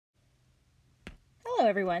Hello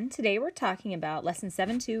everyone, today we're talking about Lesson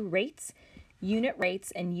 7.2, rates,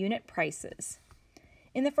 and unit prices.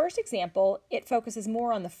 In the first example, it focuses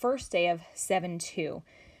more on the first day of 7.2,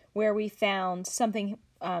 where we found something,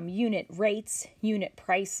 unit rates, unit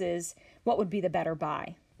prices, what would be the better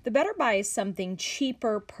buy. The better buy is something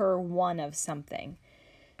cheaper per one of something.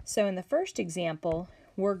 So in the first example,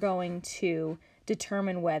 we're going to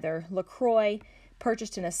determine whether LaCroix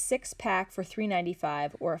purchased in a 6-pack for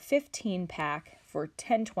 $3.95 or a 15-pack for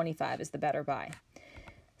 $10.25 is the better buy.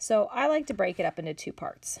 So I like to break it up into two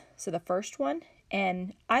parts. So the first one,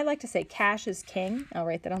 and I like to say cash is king. I'll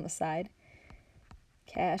write that on the side.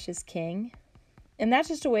 Cash is king. And that's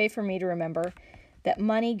just a way for me to remember that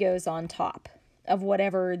money goes on top of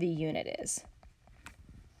whatever the unit is.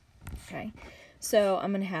 Okay, so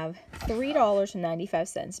I'm going to have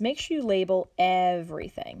 $3.95. Make sure you label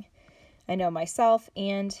everything. I know myself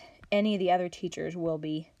and any of the other teachers will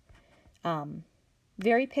be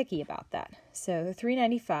very picky about that. So the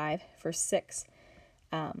 $3.95 for six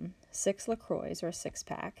LaCroix or a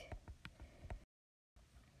 6-pack.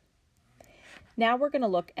 Now we're going to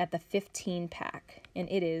look at the 15-pack, and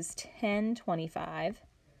it is $10.25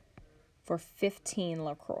 for 15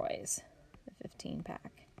 LaCroix, the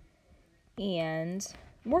 15-pack. And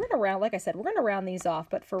we're going to round, like I said, we're going to round these off,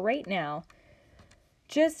 but for right now,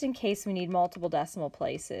 just in case we need multiple decimal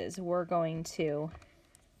places, we're going to,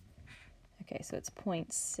 okay, so it's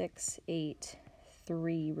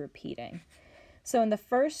 0.683 repeating. So in the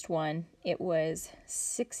first one, it was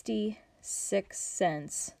 66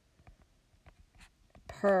 cents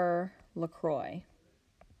per LaCroix,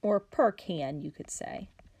 or per can, you could say.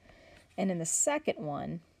 And in the second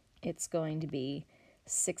one, it's going to be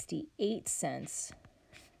 68 cents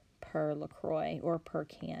per LaCroix, or per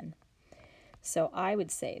can. So I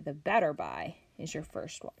would say the better buy is your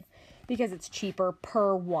first one because it's cheaper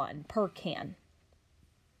per one, per can.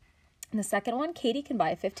 And the second one, Katie can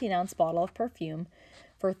buy a 15-ounce bottle of perfume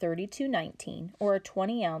for $32.19 or a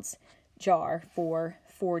 20-ounce jar for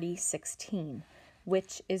 $40.16.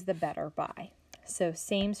 Which is the better buy? So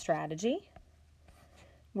same strategy.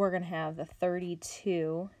 We're going to have the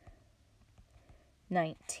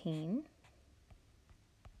 $32.19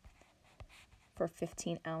 for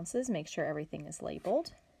 15 ounces. Make sure everything is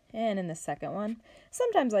labeled. And in the second one,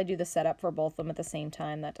 sometimes I do the setup for both of them at the same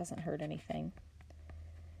time. That doesn't hurt anything.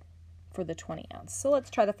 For the 20 ounce. So let's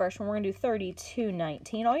try the first one. We're going to do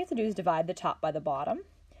 $32.19. All you have to do is divide the top by the bottom.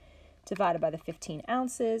 Divided by the 15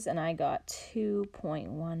 ounces, and I got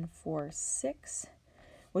 2.146,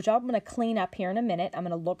 which I'm going to clean up here in a minute. I'm going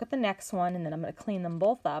to look at the next one, and then I'm going to clean them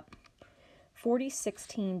both up.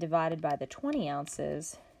 40.16 divided by the 20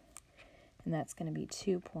 ounces, and that's going to be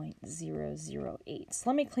 2.008. So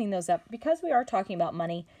let me clean those up. Because we are talking about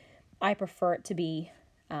money, I prefer it to be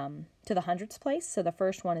to the hundredths place. So the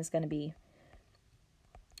first one is going to be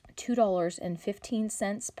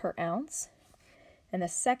 $2.15 per ounce. And the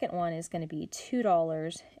second one is going to be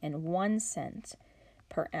 $2.01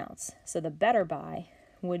 per ounce. So the better buy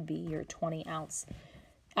would be your 20-ounce.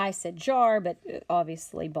 I said jar, but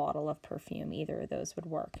obviously bottle of perfume. Either of those would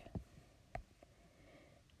work.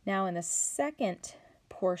 Now in the second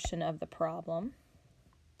portion of the problem,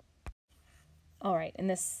 all right, in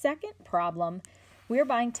the second problem, we're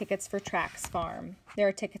buying tickets for Trax Farm. There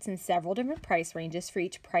are tickets in several different price ranges. For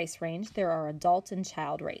each price range, there are adult and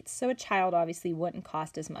child rates. So a child obviously wouldn't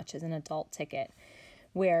cost as much as an adult ticket,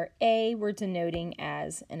 where A, we're denoting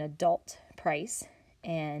as an adult price,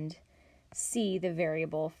 and C, the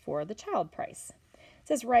variable for the child price. It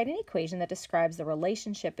says write an equation that describes the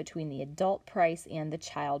relationship between the adult price and the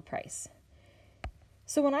child price.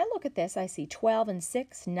 So when I look at this, I see 12 and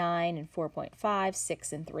 6, 9 and 4.5,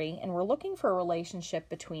 6 and 3, and we're looking for a relationship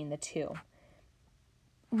between the two.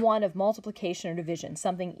 One of multiplication or division,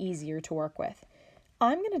 something easier to work with.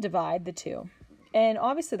 I'm going to divide the two. And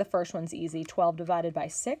obviously the first one's easy, 12 divided by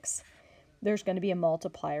 6. There's going to be a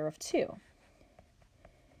multiplier of 2.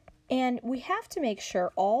 And we have to make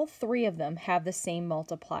sure all three of them have the same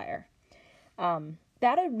multiplier. That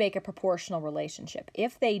would make a proportional relationship.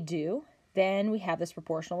 If they do, then we have this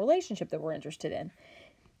proportional relationship that we're interested in.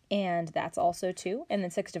 And that's also 2. And then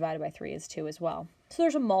 6 divided by 3 is 2 as well. So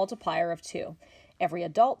there's a multiplier of 2. Every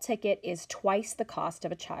adult ticket is twice the cost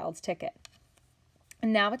of a child's ticket.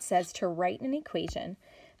 And now it says to write an equation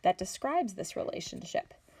that describes this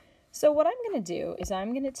relationship. So what I'm going to do is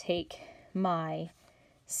I'm going to take my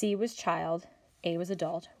C was child, A was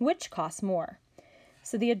adult, which costs more.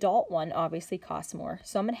 So the adult one obviously costs more,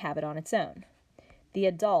 so I'm going to have it on its own. The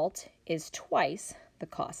adult is twice the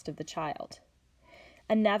cost of the child.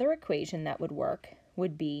 Another equation that would work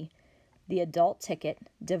would be The adult ticket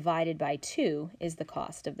divided by 2 is the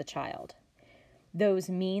cost of the child. Those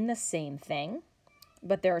mean the same thing,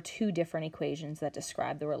 but there are two different equations that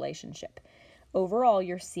describe the relationship. Overall,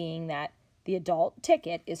 you're seeing that the adult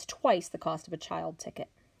ticket is twice the cost of a child ticket.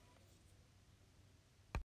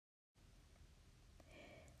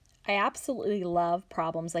 I absolutely love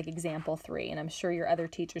problems like example 3, and I'm sure your other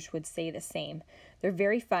teachers would say the same. They're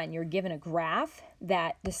very fun. You're given a graph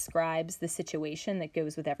that describes the situation that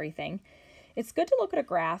goes with everything. It's good to look at a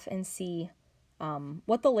graph and see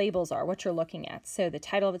what the labels are, what you're looking at. So the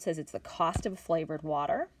title of it says it's the cost of flavored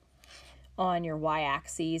water. On your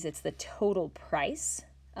y-axis, it's the total price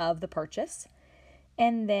of the purchase.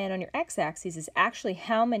 And then on your x-axis is actually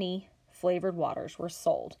how many flavored waters were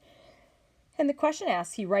sold. And the question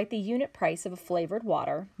asks you write the unit price of a flavored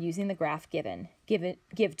water using the graph given.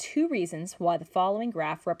 Give 2 reasons why the following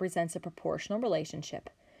graph represents a proportional relationship.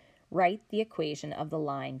 Write the equation of the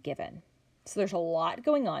line given. So there's a lot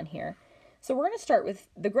going on here. So we're going to start with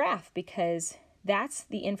the graph because that's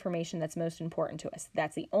the information that's most important to us.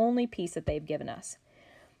 That's the only piece that they've given us.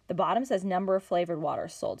 The bottom says number of flavored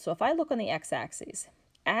waters sold. So if I look on the x-axis,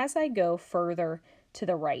 as I go further to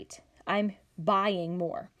the right, I'm buying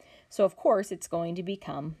more. So of course it's going to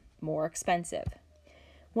become more expensive.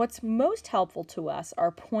 What's most helpful to us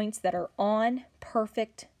are points that are on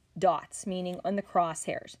perfect dots, meaning on the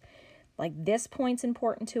crosshairs. Like this point's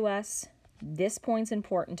important to us, this point's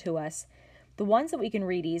important to us. The ones that we can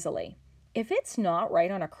read easily. If it's not right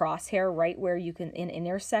on a crosshair, right where you can, an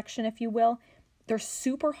intersection if you will, they're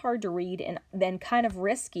super hard to read and then kind of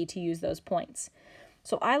risky to use those points.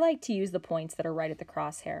 So I like to use the points that are right at the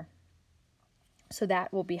crosshair. So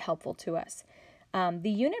that will be helpful to us. The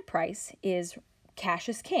unit price is cash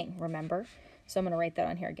is king, remember? So I'm going to write that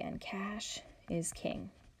on here again. Cash is king.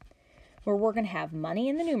 Where we're going to have money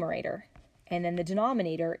in the numerator, and then the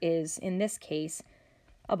denominator is, in this case,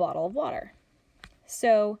 a bottle of water.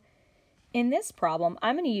 So in this problem,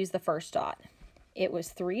 I'm going to use the first dot. It was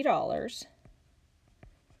 $3,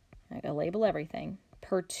 I got to label everything,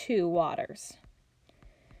 per 2 waters.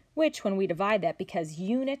 Which, when we divide that, because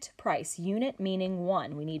unit price, unit meaning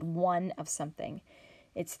 1, we need 1 of something.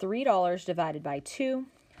 It's $3 divided by 2,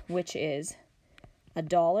 which is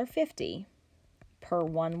 $1.50 per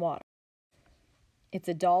 1 water. It's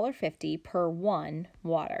 $1.50 per 1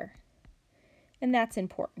 water. And that's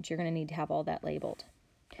important. You're going to need to have all that labeled.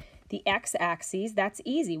 The x-axis, that's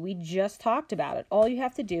easy. We just talked about it. All you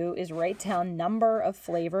have to do is write down number of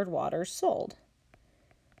flavored waters sold.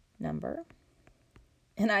 Number.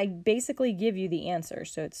 And I basically give you the answer,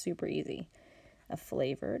 so it's super easy. Of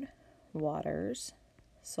flavored waters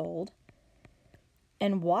sold.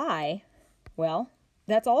 And y, well,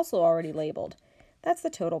 that's also already labeled. That's the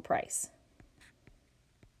total price.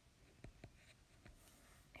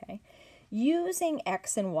 Okay. Using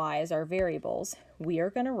x and y as our variables, we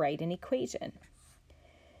are going to write an equation.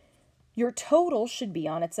 Your total should be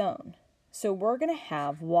on its own. So we're going to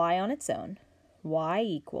have y on its own, y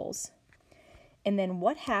equals, and then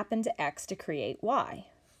what happened to x to create y?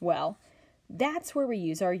 Well, that's where we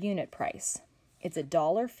use our unit price. It's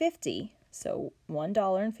 $1.50, so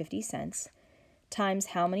 $1.50, times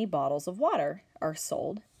how many bottles of water are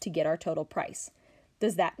sold to get our total price.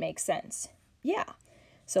 Does that make sense? Yeah.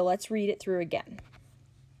 So let's read it through again.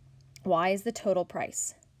 Y is the total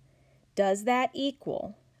price. Does that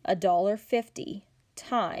equal $1.50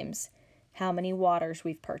 times how many waters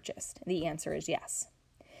we've purchased? The answer is yes.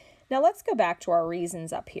 Now let's go back to our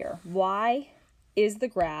reasons up here. Why is the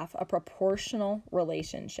graph a proportional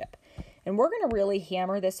relationship? And we're going to really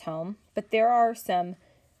hammer this home, but there are some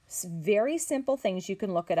very simple things you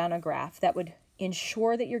can look at on a graph that would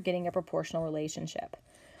ensure that you're getting a proportional relationship.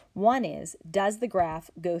 One is, does the graph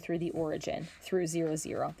go through the origin, through 0,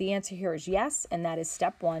 0? The answer here is yes, and that is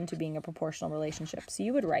step 1 to being a proportional relationship. So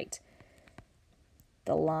you would write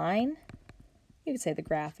the line, you could say the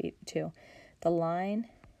graph too, the line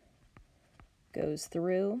goes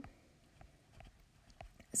through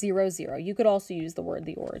 0, 0. You could also use the word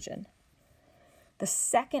the origin. The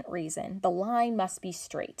second reason, the line must be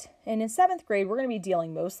straight. And in 7th grade, we're going to be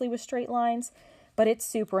dealing mostly with straight lines, but it's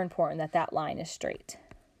super important that that line is straight.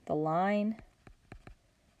 The line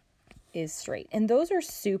is straight. And those are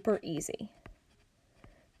super easy.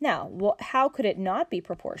 Now, how could it not be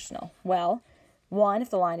proportional? Well, 1, if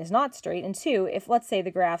the line is not straight, and 2, if let's say the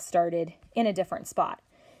graph started in a different spot.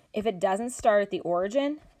 If it doesn't start at the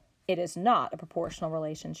origin, it is not a proportional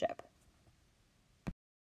relationship.